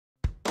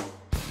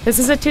This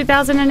is a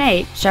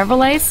 2008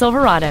 Chevrolet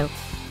Silverado.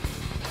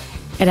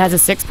 It has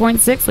a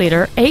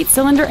 6.6-liter,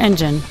 8-cylinder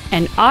engine,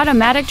 an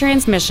automatic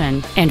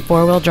transmission, and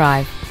 4-wheel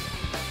drive.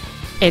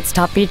 Its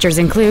top features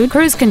include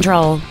cruise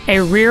control,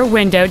 a rear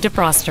window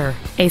defroster,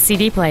 a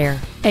CD player,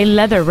 a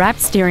leather-wrapped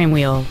steering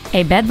wheel,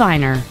 a bed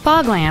liner,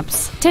 fog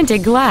lamps,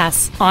 tinted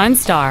glass,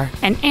 OnStar,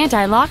 an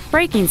anti-lock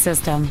braking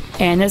system,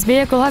 and this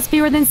vehicle has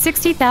fewer than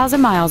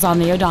 60,000 miles on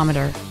the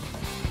odometer.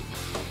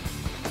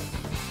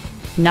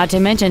 Not to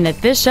mention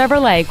that this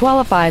Chevrolet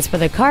qualifies for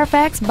the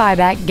Carfax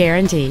buyback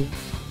guarantee.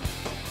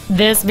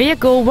 This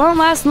vehicle won't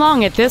last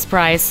long at this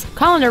price.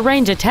 Call and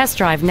arrange a test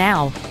drive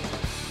now.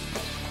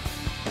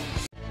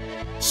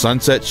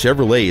 Sunset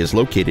Chevrolet is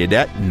located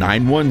at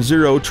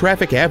 910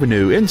 Traffic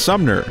Avenue in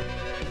Sumner.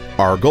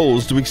 Our goal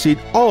is to exceed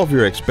all of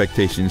your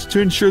expectations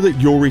to ensure that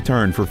you'll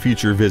return for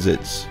future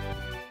visits.